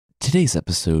Today's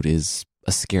episode is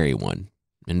a scary one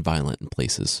and violent in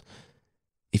places.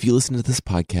 If you listen to this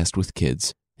podcast with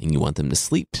kids and you want them to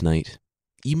sleep tonight,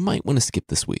 you might want to skip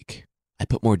this week. I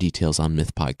put more details on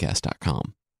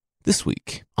mythpodcast.com. This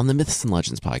week, on the Myths and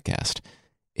Legends podcast,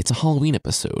 it's a Halloween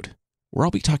episode where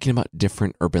I'll be talking about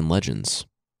different urban legends.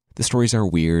 The stories are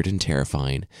weird and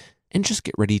terrifying, and just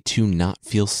get ready to not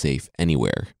feel safe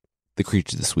anywhere. The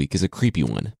creature this week is a creepy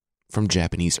one from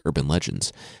Japanese urban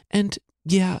legends. And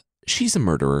yeah, she's a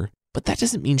murderer, but that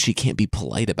doesn't mean she can't be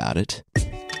polite about it.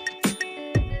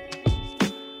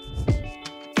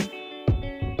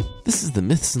 This is the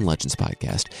Myths and Legends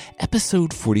podcast,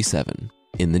 episode 47,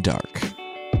 In the Dark.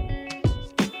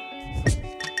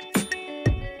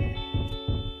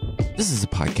 This is a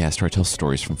podcast where I tell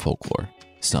stories from folklore.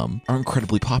 Some are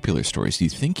incredibly popular stories you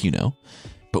think you know,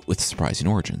 but with surprising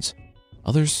origins.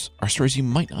 Others are stories you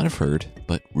might not have heard,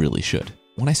 but really should.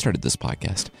 When I started this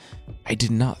podcast, I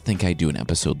did not think I'd do an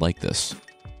episode like this.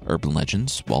 Urban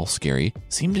legends, while scary,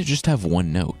 seem to just have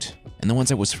one note, and the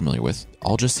ones I was familiar with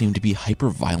all just seem to be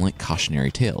hyper-violent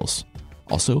cautionary tales.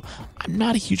 Also, I'm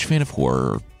not a huge fan of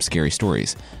horror or scary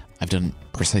stories. I've done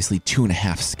precisely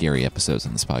 2.5 scary episodes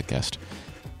on this podcast.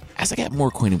 As I got more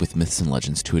acquainted with myths and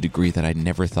legends to a degree that I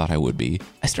never thought I would be,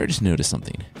 I started to notice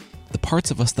something. The parts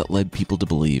of us that led people to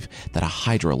believe that a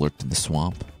hydra lurked in the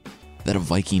swamp, that a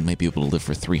Viking might be able to live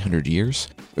for 300 years,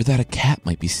 or that a cat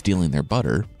might be stealing their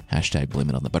butter, #blame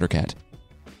it on the buttercat.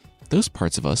 Those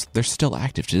parts of us, they're still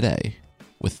active today,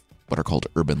 with what are called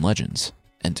urban legends.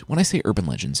 And when I say urban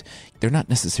legends, they're not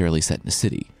necessarily set in a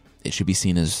city. It should be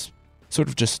seen as sort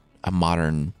of just a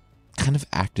modern, kind of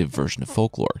active version of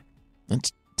folklore.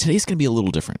 And today's going to be a little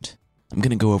different. I'm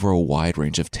going to go over a wide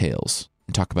range of tales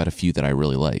and talk about a few that I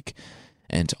really like,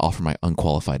 and offer my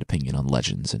unqualified opinion on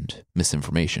legends and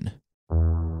misinformation.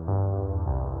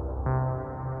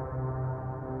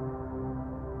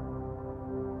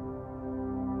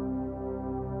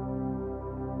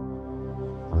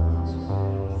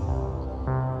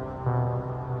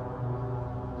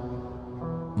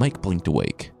 Mike blinked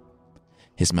awake.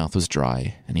 His mouth was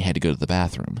dry, and he had to go to the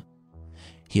bathroom.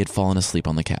 He had fallen asleep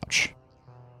on the couch.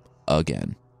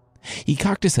 Again. He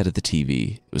cocked his head at the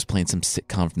TV. It was playing some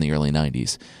sitcom from the early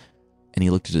 90s, and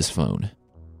he looked at his phone.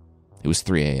 It was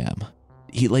 3 a.m.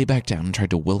 He lay back down and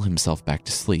tried to will himself back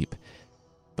to sleep,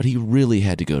 but he really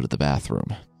had to go to the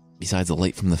bathroom. Besides, the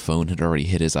light from the phone had already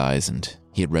hit his eyes, and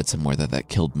he had read somewhere that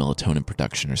killed melatonin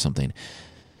production or something.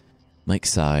 Mike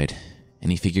sighed, and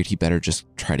he figured he better just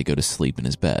try to go to sleep in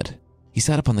his bed. He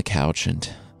sat up on the couch and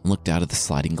looked out at the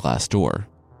sliding glass door.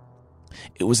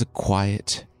 It was a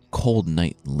quiet, cold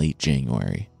night in late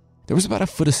January. There was about a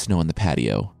foot of snow on the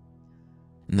patio,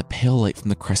 and the pale light from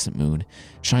the crescent moon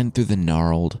shined through the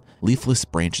gnarled, leafless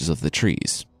branches of the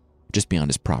trees just beyond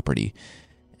his property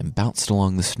and bounced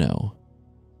along the snow,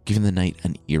 giving the night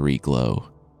an eerie glow.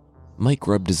 Mike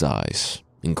rubbed his eyes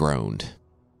and groaned.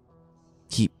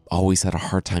 He always had a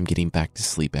hard time getting back to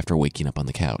sleep after waking up on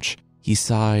the couch. He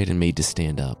sighed and made to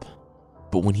stand up,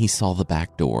 but when he saw the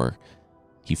back door,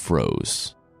 he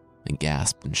froze and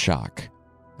gasped in shock.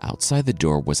 Outside the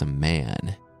door was a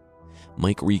man.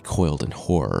 Mike recoiled in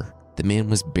horror. The man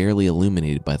was barely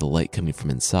illuminated by the light coming from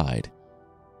inside,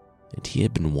 and he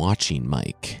had been watching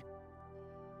Mike.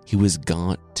 He was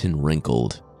gaunt and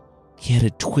wrinkled. He had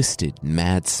a twisted,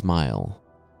 mad smile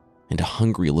and a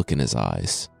hungry look in his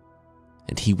eyes,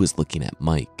 and he was looking at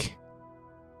Mike.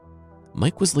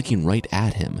 Mike was looking right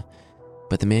at him,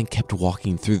 but the man kept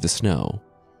walking through the snow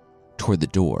toward the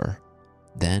door.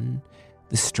 Then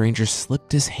the stranger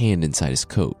slipped his hand inside his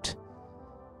coat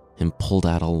and pulled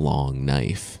out a long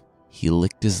knife. He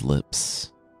licked his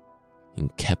lips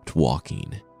and kept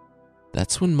walking.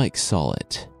 That's when Mike saw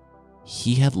it.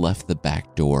 He had left the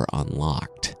back door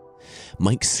unlocked.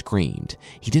 Mike screamed.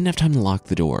 He didn't have time to lock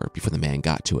the door before the man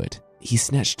got to it. He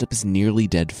snatched up his nearly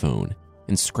dead phone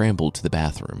and scrambled to the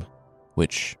bathroom,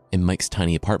 which, in Mike's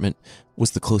tiny apartment,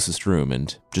 was the closest room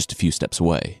and just a few steps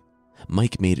away.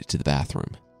 Mike made it to the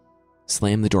bathroom,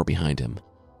 slammed the door behind him,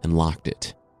 and locked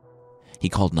it. He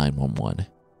called 911.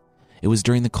 It was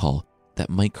during the call that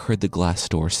Mike heard the glass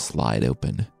door slide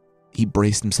open. He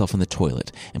braced himself in the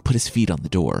toilet and put his feet on the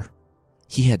door.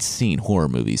 He had seen horror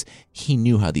movies. He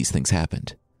knew how these things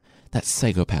happened. That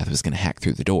psychopath was going to hack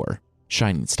through the door,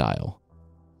 Shining style.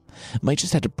 Mike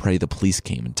just had to pray the police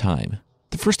came in time.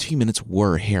 The first few minutes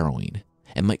were harrowing,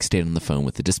 and Mike stayed on the phone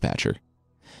with the dispatcher.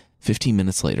 15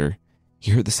 minutes later,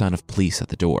 he heard the sound of police at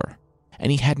the door, and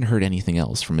he hadn't heard anything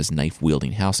else from his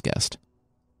knife-wielding houseguest.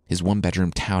 His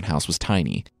one-bedroom townhouse was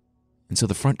tiny, and so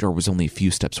the front door was only a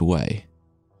few steps away.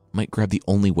 Mike grabbed the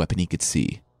only weapon he could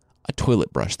see, a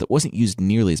toilet brush that wasn't used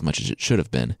nearly as much as it should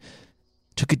have been,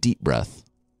 took a deep breath,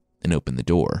 and opened the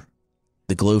door.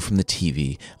 The glow from the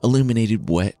TV illuminated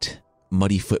wet,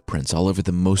 muddy footprints all over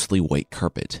the mostly white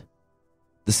carpet.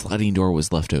 The sliding door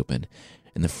was left open,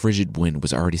 and the frigid wind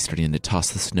was already starting to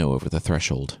toss the snow over the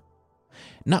threshold.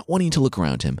 Not wanting to look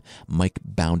around him, Mike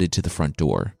bounded to the front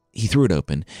door. He threw it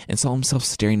open and saw himself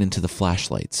staring into the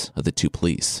flashlights of the two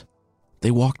police.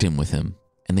 They walked in with him,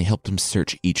 and they helped him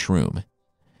search each room.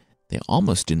 They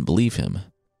almost didn't believe him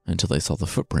until they saw the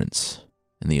footprints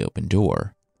and the open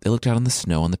door. They looked out on the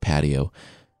snow on the patio,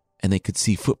 and they could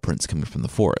see footprints coming from the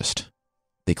forest.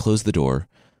 They closed the door,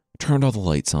 turned all the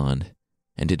lights on,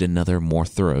 and did another more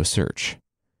thorough search.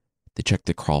 They checked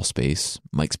the crawl space,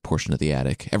 Mike's portion of the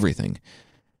attic, everything.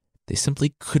 They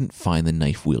simply couldn't find the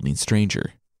knife-wielding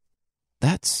stranger.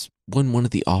 That's when one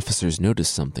of the officers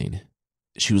noticed something.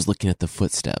 She was looking at the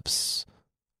footsteps.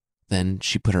 Then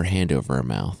she put her hand over her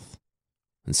mouth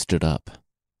and stood up.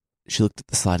 She looked at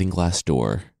the sliding glass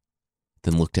door,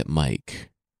 then looked at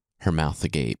Mike, her mouth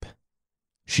agape.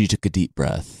 She took a deep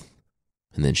breath,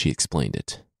 and then she explained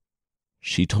it.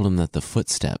 She told him that the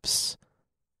footsteps,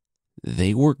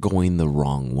 they were going the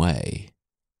wrong way.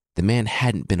 The man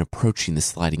hadn't been approaching the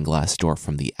sliding glass door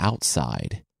from the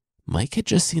outside. Mike had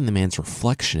just seen the man's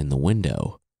reflection in the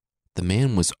window. The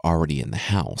man was already in the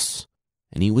house,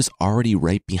 and he was already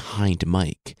right behind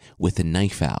Mike with a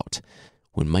knife out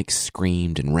when Mike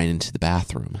screamed and ran into the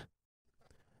bathroom.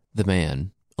 The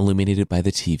man, illuminated by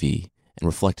the TV and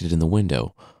reflected in the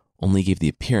window, only gave the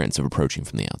appearance of approaching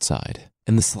from the outside.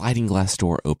 And the sliding glass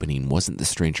door opening wasn't the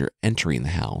stranger entering the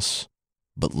house,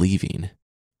 but leaving.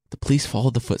 The police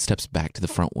followed the footsteps back to the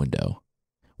front window,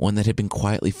 one that had been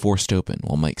quietly forced open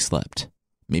while Mike slept.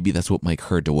 Maybe that's what Mike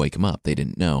heard to wake him up, they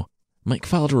didn't know. Mike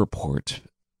filed a report,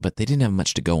 but they didn't have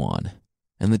much to go on,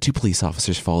 and the two police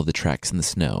officers followed the tracks in the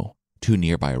snow to a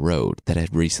nearby road that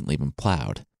had recently been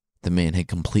plowed. The man had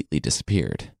completely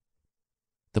disappeared.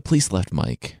 The police left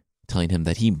Mike, telling him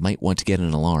that he might want to get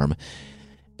an alarm,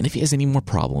 and if he has any more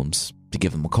problems, to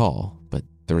give them a call, but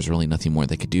there was really nothing more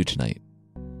they could do tonight.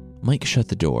 Mike shut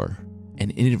the door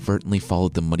and inadvertently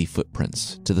followed the muddy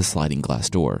footprints to the sliding glass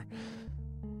door.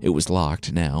 It was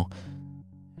locked now,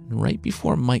 and right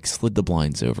before Mike slid the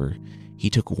blinds over, he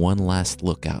took one last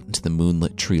look out into the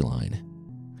moonlit tree line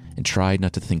and tried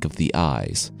not to think of the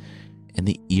eyes and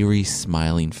the eerie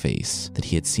smiling face that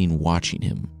he had seen watching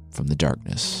him from the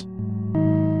darkness.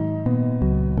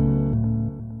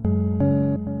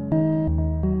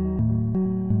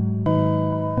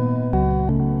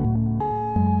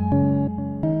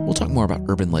 We'll talk more about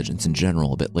urban legends in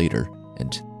general a bit later,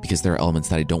 and because there are elements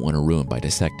that I don't want to ruin by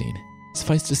dissecting.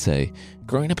 Suffice to say,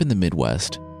 growing up in the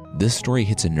Midwest, this story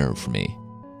hits a nerve for me.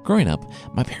 Growing up,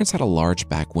 my parents had a large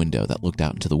back window that looked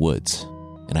out into the woods,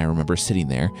 and I remember sitting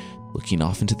there, looking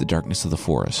off into the darkness of the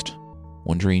forest,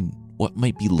 wondering what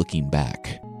might be looking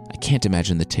back. I can't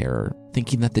imagine the terror,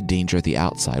 thinking that the danger at the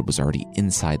outside was already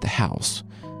inside the house,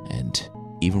 and,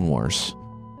 even worse,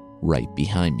 right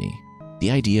behind me.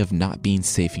 The idea of not being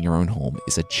safe in your own home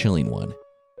is a chilling one,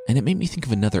 and it made me think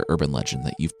of another urban legend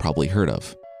that you've probably heard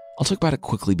of. I'll talk about it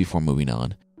quickly before moving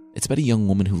on. It's about a young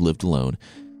woman who lived alone,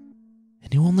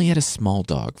 and who only had a small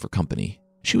dog for company.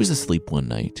 She was asleep one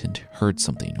night and heard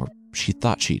something, or she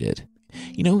thought she did.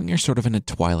 You know when you're sort of in a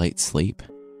twilight sleep,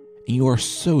 and you are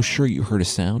so sure you heard a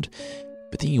sound,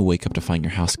 but then you wake up to find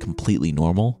your house completely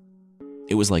normal?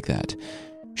 It was like that.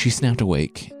 She snapped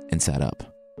awake and sat up.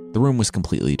 The room was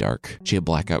completely dark. She had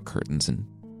blackout curtains, and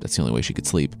that's the only way she could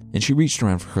sleep. And she reached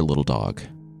around for her little dog.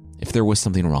 If there was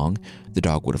something wrong, the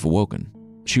dog would have awoken.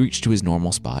 She reached to his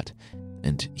normal spot,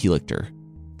 and he licked her.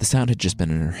 The sound had just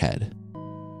been in her head.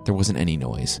 There wasn't any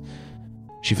noise.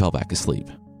 She fell back asleep.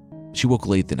 She woke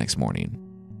late the next morning.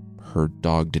 Her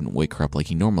dog didn't wake her up like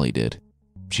he normally did.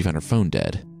 She found her phone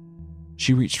dead.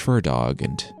 She reached for her dog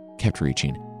and kept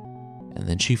reaching, and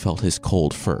then she felt his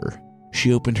cold fur.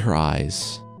 She opened her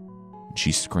eyes, and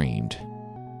she screamed.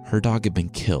 Her dog had been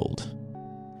killed,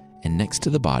 and next to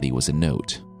the body was a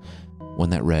note,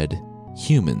 one that read,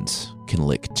 "Humans can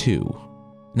lick too."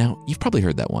 Now, you've probably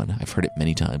heard that one. I've heard it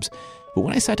many times. But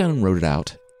when I sat down and wrote it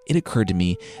out, it occurred to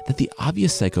me that the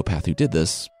obvious psychopath who did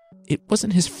this, it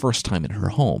wasn't his first time in her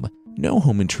home. No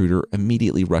home intruder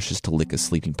immediately rushes to lick a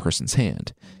sleeping person's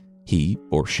hand. He,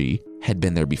 or she, had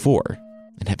been there before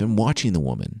and had been watching the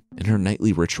woman in her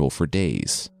nightly ritual for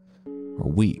days or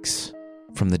weeks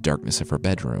from the darkness of her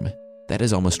bedroom. That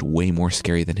is almost way more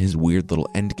scary than his weird little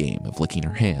endgame of licking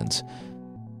her hands,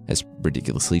 as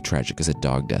ridiculously tragic as a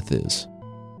dog death is.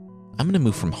 I'm going to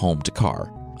move from home to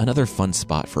car, another fun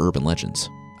spot for urban legends.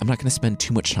 I'm not going to spend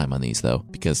too much time on these though,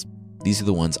 because These are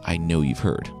the ones I know you've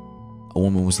heard. A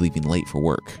woman was leaving late for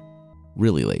work.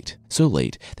 Really late. So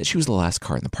late that she was the last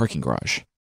car in the parking garage.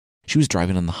 She was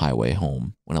driving on the highway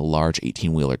home when a large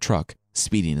 18-wheeler truck,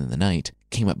 speeding in the night,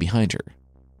 came up behind her.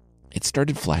 It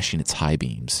started flashing its high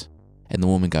beams, and the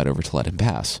woman got over to let him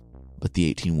pass, but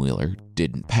the 18-wheeler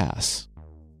didn't pass.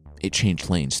 It changed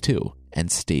lanes too,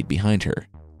 and stayed behind her.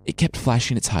 It kept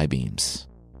flashing its high beams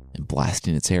and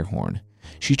blasting its air horn.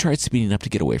 She tried speeding up to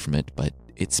get away from it, but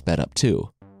it sped up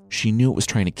too. She knew it was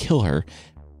trying to kill her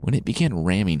when it began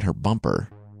ramming her bumper.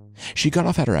 She got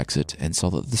off at her exit and saw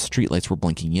that the streetlights were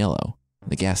blinking yellow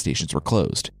and the gas stations were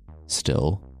closed.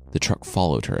 Still, the truck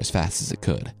followed her as fast as it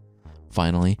could.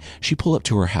 Finally, she pulled up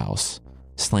to her house,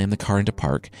 slammed the car into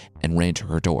park, and ran to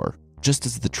her door, just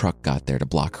as the truck got there to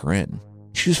block her in.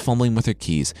 She was fumbling with her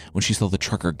keys when she saw the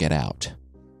trucker get out.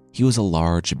 He was a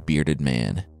large, bearded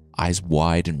man, eyes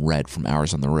wide and red from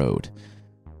hours on the road.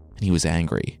 And he was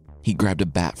angry. He grabbed a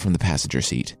bat from the passenger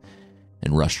seat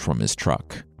and rushed from his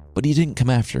truck. But he didn't come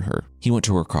after her. He went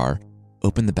to her car,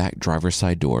 opened the back driver's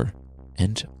side door,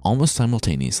 and almost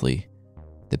simultaneously,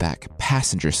 the back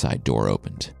passenger side door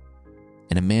opened,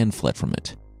 and a man fled from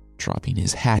it, dropping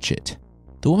his hatchet.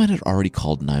 The woman had already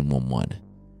called 911,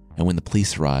 and when the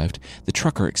police arrived, the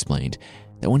trucker explained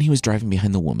that when he was driving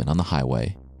behind the woman on the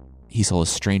highway, he saw a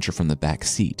stranger from the back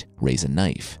seat raise a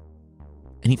knife,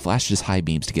 and he flashed his high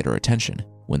beams to get her attention.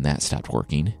 When that stopped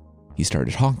working, he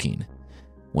started honking.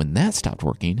 When that stopped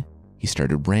working, he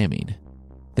started ramming.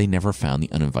 They never found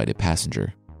the uninvited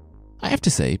passenger. I have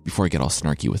to say, before I get all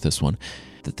snarky with this one,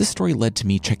 that this story led to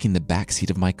me checking the back seat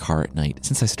of my car at night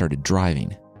since I started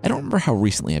driving. I don't remember how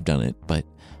recently I've done it, but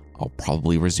I'll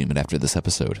probably resume it after this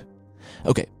episode.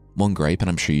 Okay, one gripe, and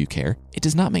I'm sure you care. It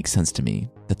does not make sense to me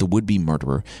that the would-be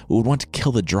murderer would want to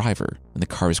kill the driver when the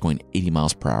car is going 80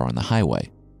 miles per hour on the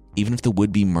highway. Even if the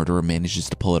would-be murderer manages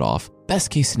to pull it off,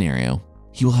 best case scenario,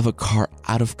 he will have a car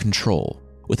out of control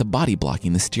with a body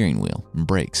blocking the steering wheel and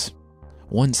brakes.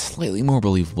 One slightly more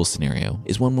believable scenario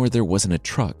is one where there wasn't a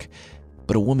truck,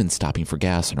 but a woman stopping for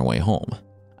gas on her way home.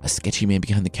 A sketchy man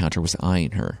behind the counter was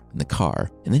eyeing her in the car,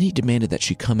 and then he demanded that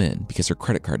she come in because her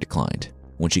credit card declined.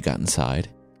 When she got inside,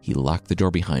 he locked the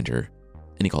door behind her,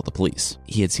 and he called the police.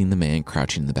 He had seen the man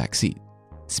crouching in the back seat.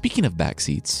 Speaking of back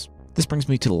seats, this brings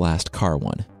me to the last car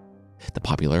one, the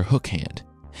popular hook hand.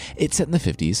 It's set in the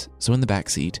 50s, so in the back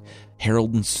seat,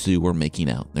 Harold and Sue were making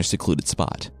out in their secluded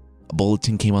spot. A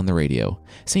bulletin came on the radio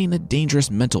saying a dangerous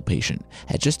mental patient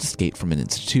had just escaped from an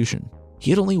institution.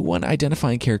 He had only one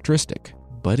identifying characteristic,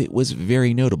 but it was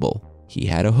very notable. He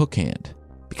had a hook hand,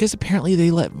 because apparently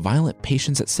they let violent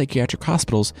patients at psychiatric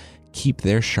hospitals keep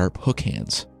their sharp hook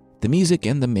hands. The music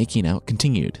and the making out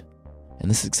continued, and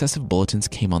the successive bulletins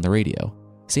came on the radio,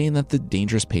 saying that the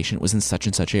dangerous patient was in such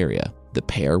and such area, the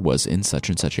pair was in such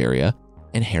and such area,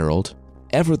 and Harold,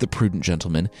 ever the prudent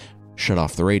gentleman, shut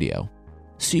off the radio.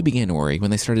 Sue began to worry when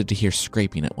they started to hear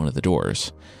scraping at one of the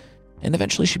doors, and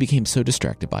eventually she became so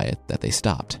distracted by it that they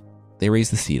stopped. They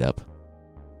raised the seat up,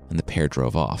 and the pair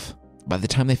drove off. By the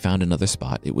time they found another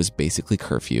spot, it was basically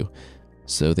curfew,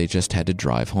 so they just had to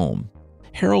drive home.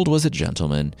 Harold was a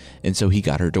gentleman, and so he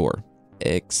got her door,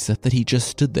 except that he just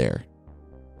stood there.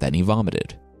 Then he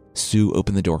vomited. Sue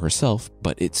opened the door herself,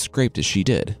 but it scraped as she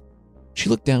did. She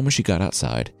looked down when she got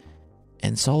outside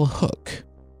and saw a hook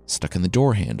stuck in the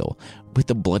door handle with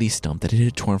the bloody stump that it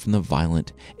had torn from the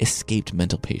violent, escaped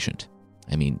mental patient.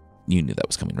 I mean, you knew that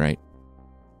was coming, right?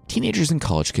 Teenagers and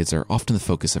college kids are often the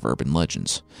focus of urban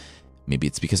legends. Maybe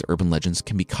it's because urban legends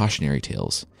can be cautionary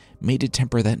tales, made to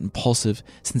temper that impulsive,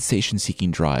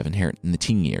 sensation-seeking drive inherent in the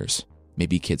teen years.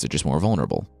 Maybe kids are just more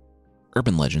vulnerable.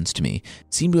 Urban legends, to me,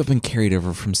 seem to have been carried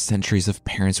over from centuries of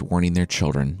parents warning their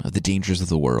children of the dangers of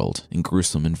the world in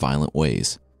gruesome and violent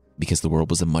ways, because the world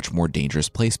was a much more dangerous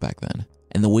place back then,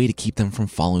 and the way to keep them from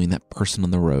following that person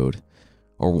on the road,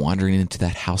 or wandering into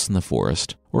that house in the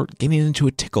forest, or getting into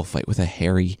a tickle fight with a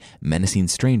hairy, menacing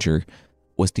stranger,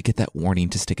 was to get that warning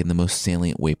to stick in the most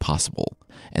salient way possible,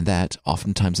 and that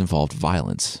oftentimes involved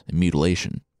violence and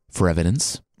mutilation. For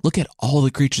evidence, look at all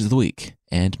the creatures of the week,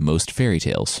 and most fairy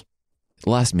tales. The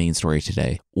last main story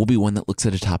today will be one that looks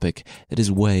at a topic that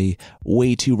is way,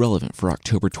 way too relevant for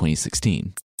October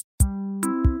 2016.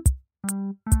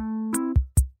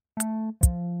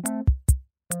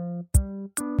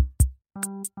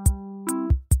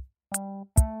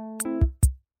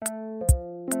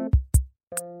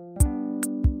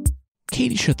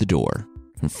 Katie shut the door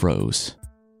and froze.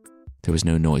 There was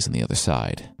no noise on the other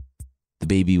side. The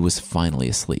baby was finally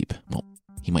asleep. Well,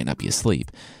 he might not be asleep,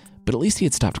 but at least he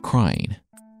had stopped crying.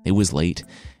 It was late,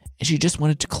 and she just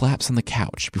wanted to collapse on the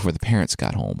couch before the parents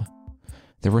got home.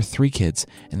 There were 3 kids,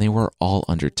 and they were all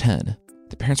under 10.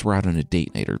 The parents were out on a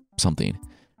date night or something.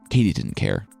 Katie didn't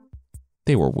care.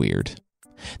 They were weird.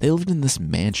 They lived in this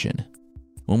mansion,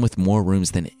 one with more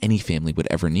rooms than any family would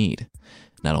ever need.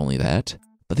 Not only that,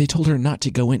 but they told her not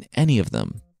to go in any of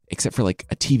them, except for like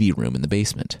a TV room in the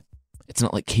basement. It's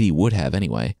not like Katie would have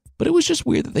anyway, but it was just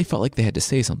weird that they felt like they had to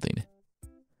say something.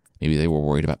 Maybe they were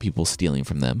worried about people stealing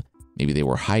from them. Maybe they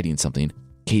were hiding something.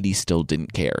 Katie still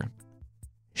didn't care.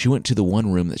 She went to the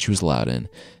one room that she was allowed in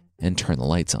and turned the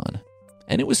lights on.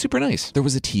 And it was super nice. There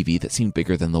was a TV that seemed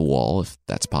bigger than the wall, if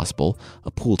that's possible,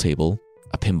 a pool table,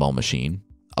 a pinball machine,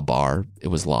 a bar. It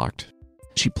was locked.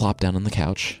 She plopped down on the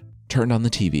couch, turned on the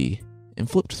TV, and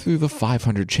flipped through the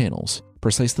 500 channels,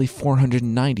 precisely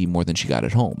 490 more than she got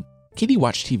at home. Katie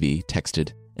watched TV,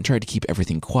 texted, and tried to keep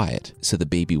everything quiet so the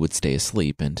baby would stay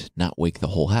asleep and not wake the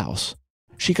whole house.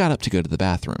 She got up to go to the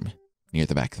bathroom, near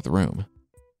the back of the room.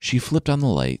 She flipped on the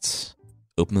lights,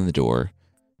 opened the door,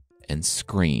 and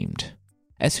screamed.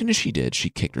 As soon as she did, she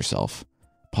kicked herself,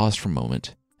 paused for a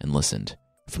moment, and listened.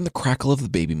 From the crackle of the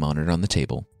baby monitor on the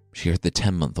table, she heard the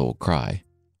 10-month-old cry.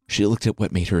 She looked at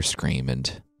what made her scream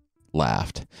and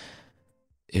laughed.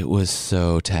 It was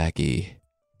so tacky.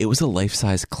 It was a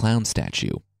life-size clown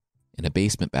statue in a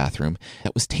basement bathroom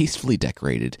that was tastefully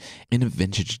decorated in a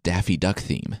vintage Daffy Duck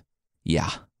theme.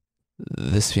 Yeah,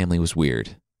 this family was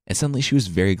weird, and suddenly she was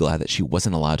very glad that she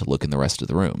wasn't allowed to look in the rest of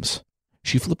the rooms.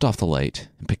 She flipped off the light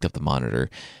and picked up the monitor,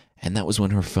 and that was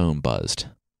when her phone buzzed.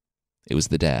 It was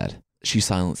the dad. She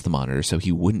silenced the monitor so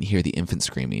he wouldn't hear the infant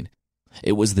screaming.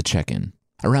 It was the check-in.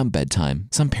 Around bedtime,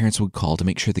 some parents would call to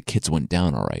make sure the kids went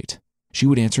down all right. She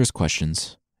would answer his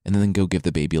questions, and then go give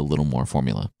the baby a little more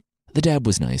formula. The dad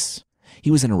was nice. He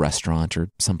was in a restaurant or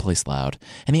someplace loud,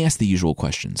 and he asked the usual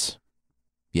questions.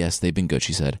 Yes, they've been good,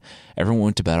 she said. Everyone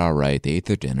went to bed all right. They ate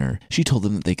their dinner. She told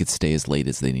them that they could stay as late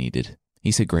as they needed.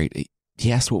 He said, great.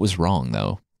 He asked what was wrong,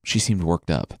 though. She seemed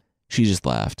worked up. She just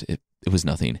laughed. It was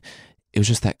nothing. It was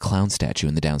just that clown statue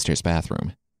in the downstairs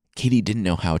bathroom. Katie didn't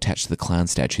know how attached to the clown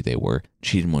statue they were.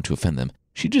 She didn't want to offend them.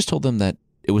 She just told them that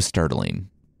it was startling.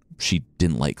 She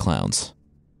didn't like clowns.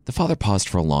 The father paused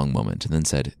for a long moment and then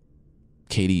said,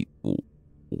 Katie,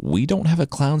 we don't have a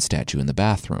clown statue in the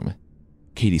bathroom.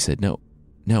 Katie said, No,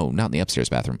 not in the upstairs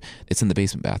bathroom. It's in the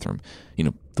basement bathroom. You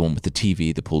know, the one with the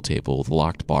TV, the pool table, the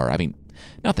locked bar. I mean,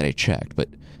 not that I checked, but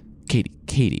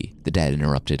Katie, the dad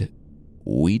interrupted.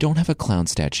 We don't have a clown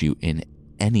statue in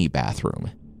any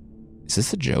bathroom. Is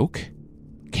this a joke?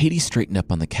 Katie straightened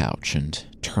up on the couch and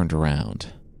turned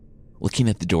around, looking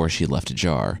at the door she had left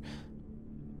ajar,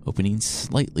 opening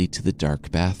slightly to the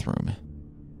dark bathroom.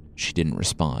 She didn't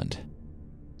respond.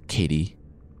 Katie,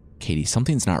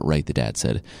 something's not right, the dad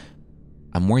said.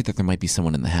 I'm worried that there might be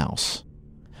someone in the house.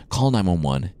 Call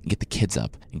 911 and get the kids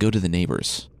up and go to the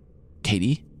neighbors.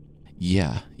 Katie?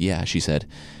 Yeah, she said,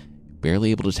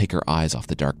 barely able to take her eyes off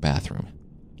the dark bathroom.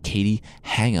 Katie,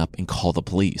 hang up and call the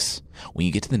police. When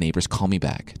you get to the neighbors, call me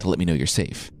back to let me know you're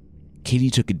safe. Katie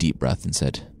took a deep breath and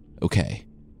said, okay,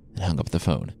 and hung up the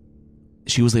phone.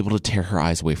 She was able to tear her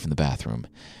eyes away from the bathroom,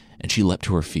 and she leapt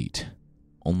to her feet,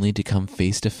 only to come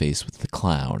face to face with the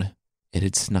clown. It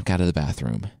had snuck out of the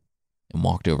bathroom and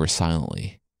walked over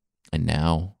silently, and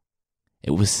now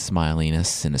it was smiling a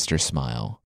sinister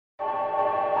smile.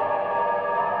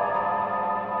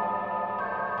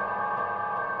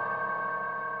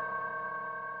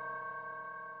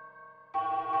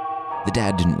 The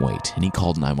dad didn't wait, and he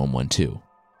called 911 too.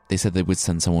 They said they would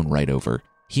send someone right over.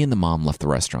 He and the mom left the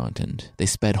restaurant, and they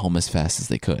sped home as fast as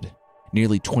they could.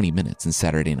 Nearly 20 minutes in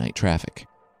Saturday night traffic.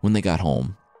 When they got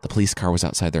home, the police car was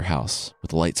outside their house, with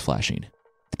the lights flashing.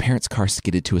 The parents' car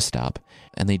skidded to a stop,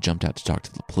 and they jumped out to talk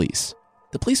to the police.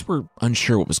 The police were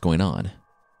unsure what was going on.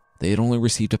 They had only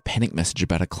received a panic message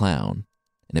about a clown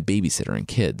and a babysitter and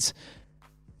kids.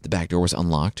 The back door was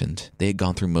unlocked, and they had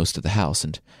gone through most of the house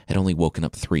and had only woken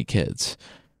up 3 kids.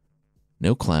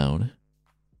 No clown,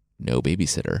 no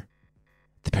babysitter.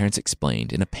 The parents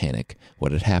explained in a panic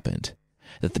what had happened,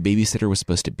 that the babysitter was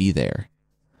supposed to be there.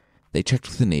 They checked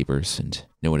with the neighbors, and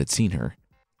no one had seen her.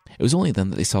 It was only then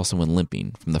that they saw someone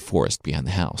limping from the forest behind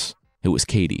the house. It was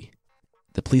Katie.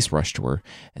 The police rushed to her,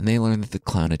 and they learned that the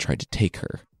clown had tried to take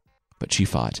her. But she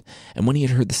fought, and when he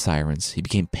had heard the sirens, he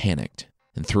became panicked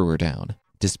and threw her down,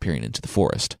 disappearing into the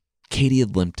forest. Katie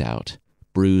had limped out,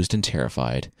 bruised and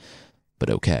terrified, but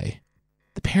okay.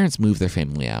 The parents moved their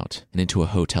family out and into a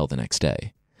hotel the next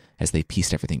day, as they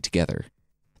pieced everything together.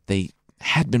 They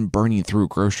had been burning through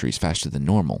groceries faster than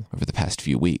normal over the past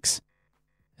few weeks.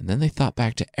 And then they thought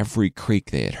back to every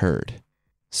creak they had heard,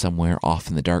 somewhere off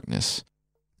in the darkness,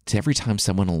 to every time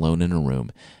someone alone in a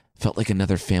room felt like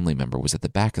another family member was at the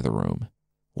back of the room,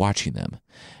 watching them,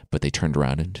 but they turned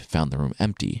around and found the room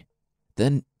empty.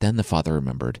 Then the father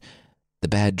remembered the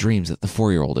bad dreams that the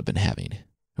 4-year-old had been having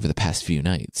over the past few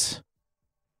nights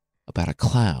about a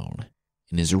clown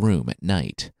in his room at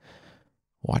night,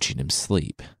 watching him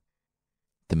sleep.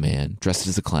 The man, dressed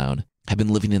as a clown, had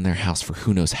been living in their house for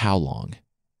who knows how long,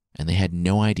 and they had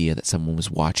no idea that someone was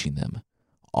watching them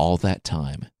all that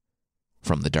time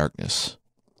from the darkness.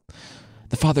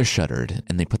 The father shuddered,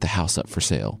 and they put the house up for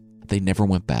sale. They never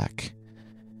went back.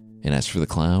 And as for the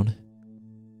clown,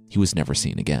 he was never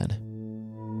seen again.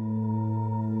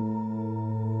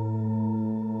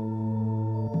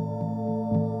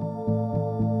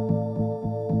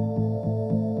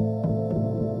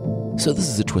 So this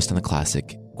is a twist on the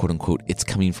classic, quote-unquote, "it's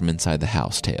coming from inside the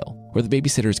house" tale, where the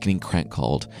babysitter is getting crank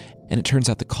called, and it turns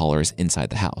out the caller is inside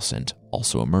the house and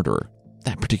also a murderer.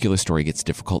 That particular story gets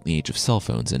difficult in the age of cell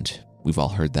phones, and we've all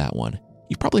heard that one.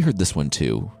 You've probably heard this one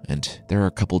too, and there are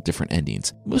a couple different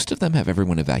endings. Most of them have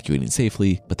everyone evacuating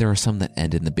safely, but there are some that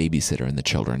end in the babysitter and the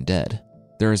children dead.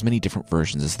 There are as many different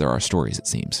versions as there are stories, it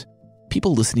seems.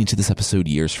 People listening to this episode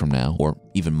years from now, or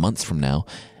even months from now,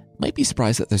 might be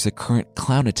surprised that there's a current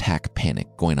clown attack panic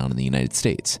going on in the United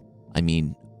States. I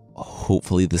mean,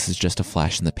 hopefully this is just a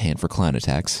flash in the pan for clown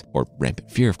attacks, or rampant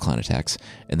fear of clown attacks,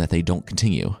 and that they don't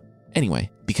continue.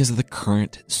 Anyway, because of the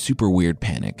current super weird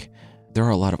panic, there are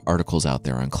a lot of articles out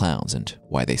there on clowns and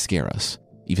why they scare us.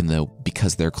 Even though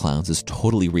because they're clowns is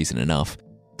totally reason enough,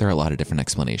 there are a lot of different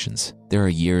explanations. There are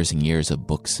years and years of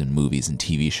books and movies and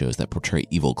TV shows that portray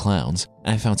evil clowns,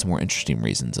 and I found some more interesting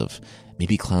reasons of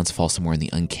maybe clowns fall somewhere in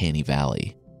the uncanny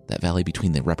valley, that valley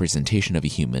between the representation of a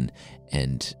human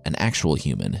and an actual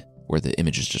human, where the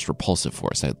image is just repulsive for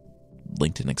us. I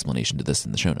linked an explanation to this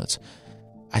in the show notes.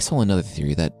 I saw another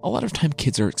theory that a lot of time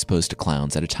kids are exposed to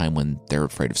clowns at a time when they're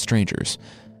afraid of strangers,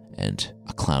 and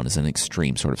a clown is an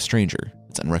extreme sort of stranger.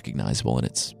 It's unrecognizable and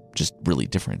it's just really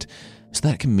different. So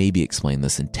that can maybe explain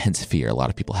this intense fear a lot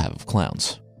of people have of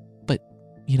clowns. But,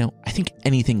 I think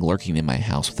anything lurking in my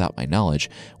house without my knowledge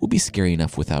would be scary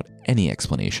enough without any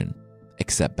explanation,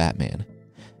 except Batman.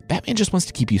 Batman just wants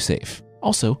to keep you safe.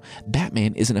 Also,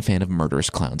 Batman isn't a fan of murderous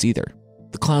clowns either.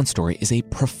 The clown story is a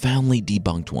profoundly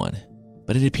debunked one,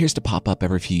 but it appears to pop up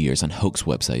every few years on hoax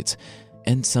websites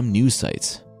and some news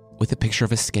sites with a picture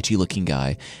of a sketchy-looking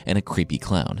guy and a creepy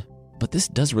clown. But this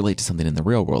does relate to something in the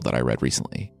real world that I read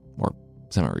recently, or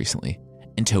semi-recently.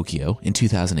 In Tokyo, in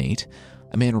 2008,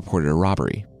 a man reported a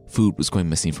robbery. Food was going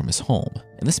missing from his home,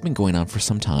 and this had been going on for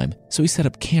some time, so he set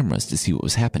up cameras to see what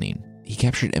was happening. He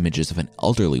captured images of an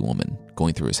elderly woman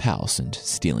going through his house and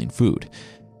stealing food.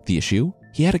 The issue?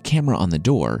 He had a camera on the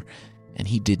door, and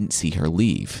he didn't see her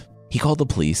leave. He called the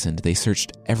police, and they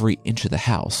searched every inch of the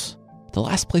house. The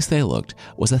last place they looked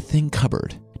was a thin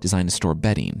cupboard designed to store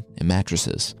bedding and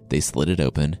mattresses. They slid it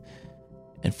open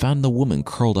and found the woman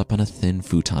curled up on a thin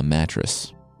futon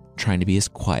mattress, trying to be as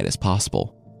quiet as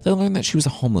possible. They learned that she was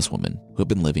a homeless woman who had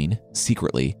been living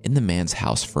secretly in the man's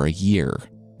house for a year.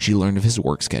 She learned of his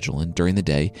work schedule, and during the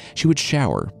day, she would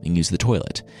shower and use the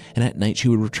toilet, and at night she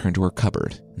would return to her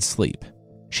cupboard and sleep.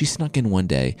 She snuck in one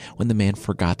day when the man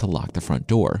forgot to lock the front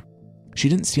door. She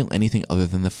didn't steal anything other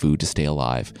than the food to stay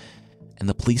alive, and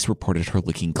the police reported her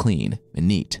looking clean and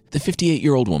neat. The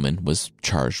 58-year-old woman was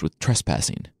charged with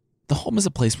trespassing. The home is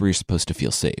a place where you're supposed to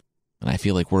feel safe, and I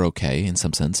feel like we're okay, in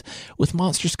some sense, with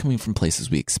monsters coming from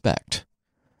places we expect,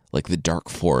 like the dark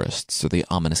forests or the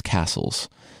ominous castles.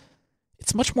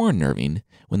 It's much more unnerving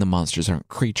when the monsters aren't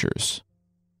creatures,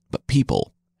 but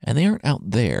people, and they aren't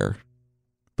out there,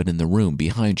 but in the room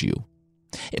behind you.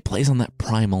 It plays on that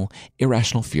primal,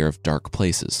 irrational fear of dark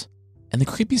places. And the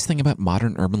creepiest thing about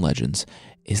modern urban legends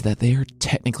is that they are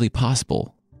technically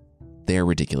possible. They are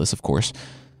ridiculous, of course,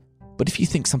 but if you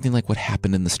think something like what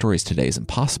happened in the stories today is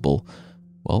impossible,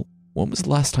 well, when was the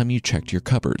last time you checked your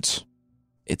cupboards?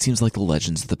 It seems like the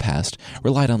legends of the past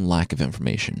relied on lack of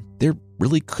information. There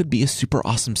really could be a super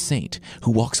awesome saint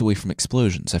who walks away from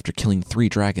explosions after killing 3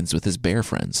 dragons with his bear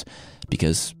friends,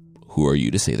 because who are you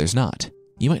to say there's not?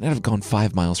 You might not have gone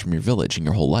 5 miles from your village in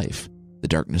your whole life. The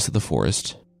darkness of the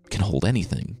forest can hold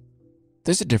anything.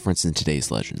 There's a difference in today's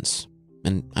legends,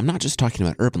 and I'm not just talking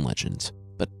about urban legends,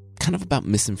 but kind of about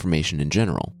misinformation in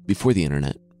general. Before the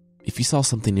internet, if you saw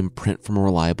something in print from a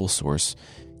reliable source,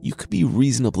 you could be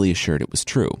reasonably assured it was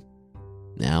true.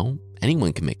 Now,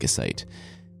 anyone can make a site,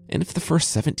 and if the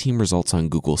first 17 results on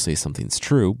Google say something's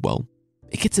true, well,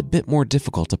 it gets a bit more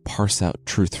difficult to parse out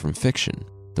truth from fiction.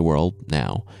 The world,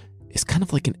 now, is kind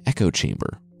of like an echo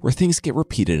chamber, where things get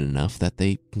repeated enough that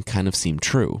they can kind of seem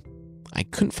true. I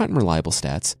couldn't find reliable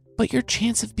stats, but your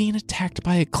chance of being attacked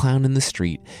by a clown in the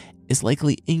street is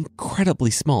likely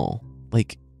incredibly small.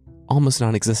 Like, almost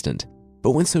non-existent.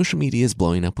 But when social media is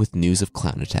blowing up with news of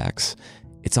clown attacks,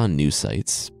 it's on news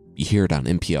sites, you hear it on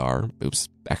NPR, it was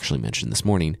actually mentioned this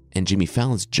morning, and Jimmy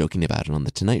Fallon's joking about it on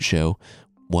The Tonight Show,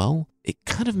 well, it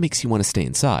kind of makes you want to stay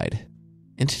inside.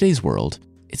 In today's world,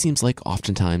 it seems like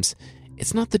oftentimes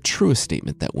it's not the truest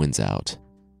statement that wins out,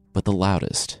 but the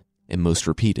loudest and most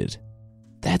repeated.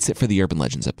 That's it for the Urban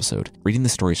Legends episode. Reading the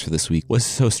stories for this week was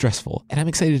so stressful, and I'm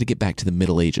excited to get back to the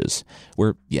Middle Ages,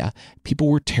 where, yeah, people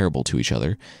were terrible to each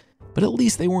other, but at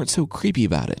least they weren't so creepy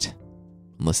about it.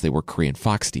 Unless they were Korean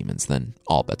fox demons, then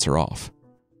all bets are off.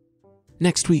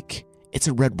 Next week, it's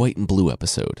a Red, White, and Blue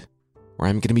episode, where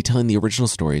I'm going to be telling the original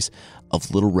stories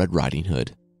of Little Red Riding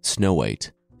Hood, Snow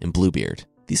White, and Bluebeard.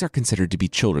 These are considered to be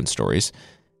children's stories,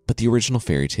 but the original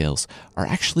fairy tales are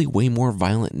actually way more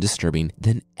violent and disturbing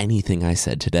than anything I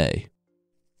said today.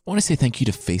 I want to say thank you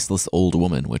to Faceless Old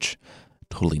Woman, which,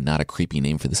 totally not a creepy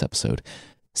name for this episode,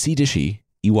 C. Dishy,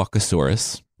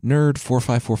 Ewakosaurus,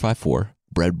 Nerd45454,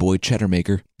 Bread Boy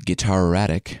Cheddarmaker, Guitar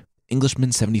Erratic,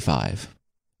 Englishman 75,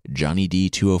 Johnny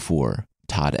D204,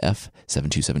 Todd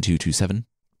F7272227,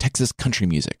 Texas Country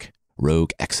Music,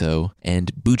 Rogue XO,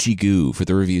 and Bucci Goo for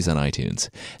the reviews on iTunes.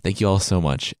 Thank you all so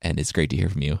much, and it's great to hear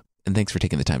from you. And thanks for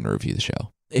taking the time to review the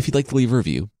show. If you'd like to leave a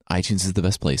review, iTunes is the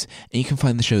best place, and you can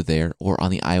find the show there or on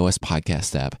the iOS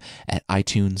podcast app at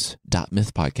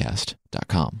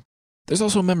itunes.mythpodcast.com. There's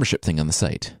also a membership thing on the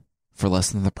site. For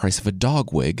less than the price of a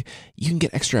dog wig, you can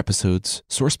get extra episodes,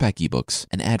 source pack ebooks,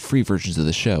 and ad-free versions of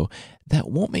the show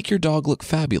that won't make your dog look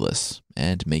fabulous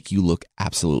and make you look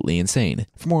absolutely insane.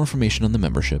 For more information on the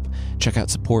membership, check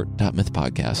out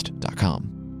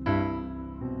support.mythpodcast.com.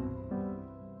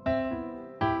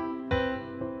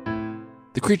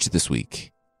 The creature this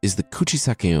week is the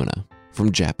Kuchisake-onna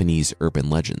from Japanese urban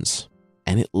legends,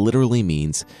 and it literally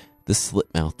means the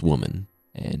slit-mouthed woman,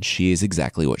 and she is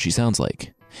exactly what she sounds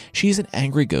like. She is an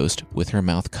angry ghost with her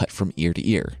mouth cut from ear to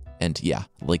ear, and yeah,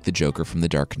 like the Joker from The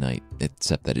Dark Knight,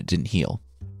 except that it didn't heal.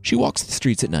 She walks the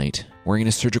streets at night, wearing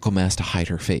a surgical mask to hide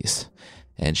her face,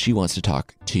 and she wants to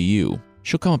talk to you.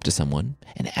 She'll come up to someone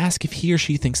and ask if he or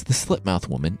she thinks the slit-mouthed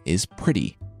woman is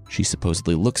pretty. She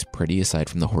supposedly looks pretty aside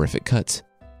from the horrific cuts,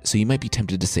 so you might be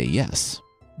tempted to say yes.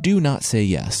 Do not say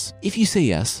yes. If you say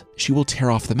yes, she will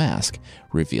tear off the mask,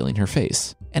 revealing her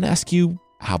face, and ask you,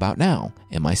 how about now?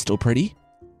 Am I still pretty?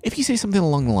 If you say something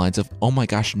along the lines of, oh my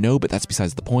gosh, no, but that's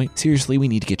besides the point, seriously, we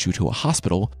need to get you to a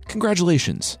hospital,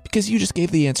 congratulations, because you just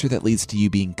gave the answer that leads to you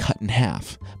being cut in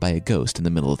half by a ghost in the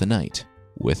middle of the night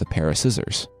with a pair of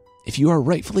scissors. If you are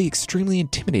rightfully extremely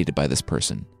intimidated by this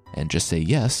person and just say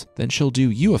yes, then she'll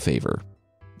do you a favor,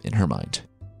 in her mind.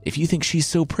 If you think she's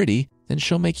so pretty, then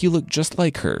she'll make you look just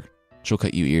like her. She'll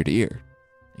cut you ear to ear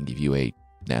and give you a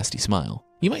nasty smile.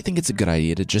 You might think it's a good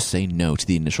idea to just say no to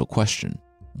the initial question,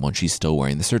 once she's still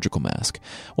wearing the surgical mask.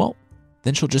 Well,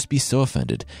 then she'll just be so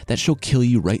offended that she'll kill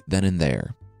you right then and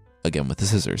there. Again with the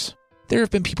scissors. There have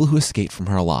been people who escaped from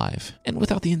her alive, and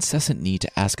without the incessant need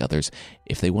to ask others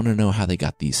if they want to know how they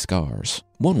got these scars.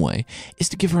 One way is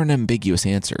to give her an ambiguous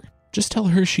answer. Just tell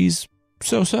her she's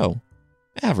so-so,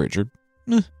 average, or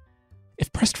meh.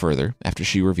 If pressed further after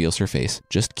she reveals her face,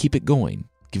 just keep it going,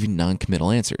 giving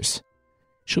non-committal answers.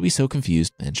 She'll be so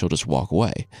confused and she'll just walk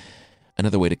away.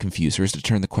 Another way to confuse her is to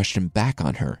turn the question back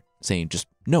on her, saying just,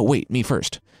 no, wait, me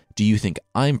first. Do you think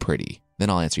I'm pretty? Then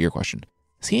I'll answer your question.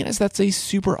 Seeing as that's a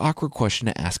super awkward question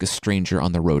to ask a stranger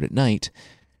on the road at night,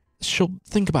 she'll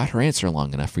think about her answer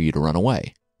long enough for you to run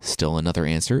away. Still another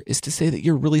answer is to say that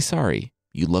you're really sorry.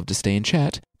 You'd love to stay and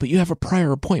chat, but you have a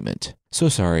prior appointment. So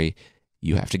sorry,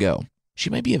 you have to go. She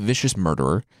might be a vicious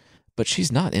murderer, but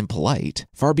she's not impolite.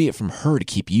 Far be it from her to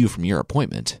keep you from your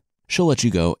appointment. She'll let you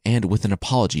go, and with an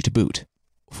apology to boot.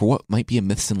 For what might be a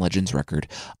Myths and Legends record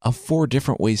of 4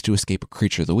 different ways to escape a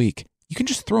creature of the week, you can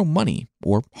just throw money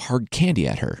or hard candy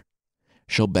at her.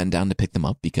 She'll bend down to pick them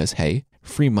up because, hey,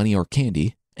 free money or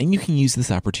candy, and you can use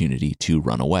this opportunity to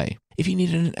run away. If you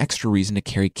needed an extra reason to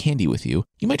carry candy with you,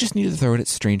 you might just need to throw it at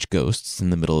strange ghosts in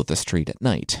the middle of the street at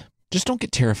night. Just don't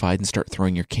get terrified and start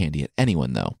throwing your candy at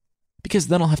anyone, though, because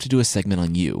then I'll have to do a segment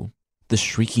on you, the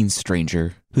shrieking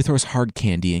stranger who throws hard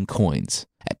candy and coins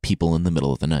at people in the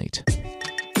middle of the night.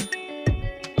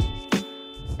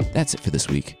 That's it for this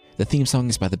week. The theme song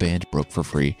is by the band Broke for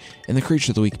Free, and the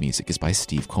Creature of the Week music is by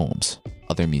Steve Combs.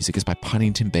 Other music is by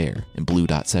Poddington Bear and Blue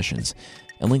Dot Sessions,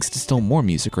 and links to still more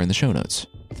music are in the show notes.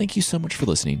 Thank you so much for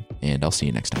listening, and I'll see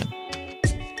you next time.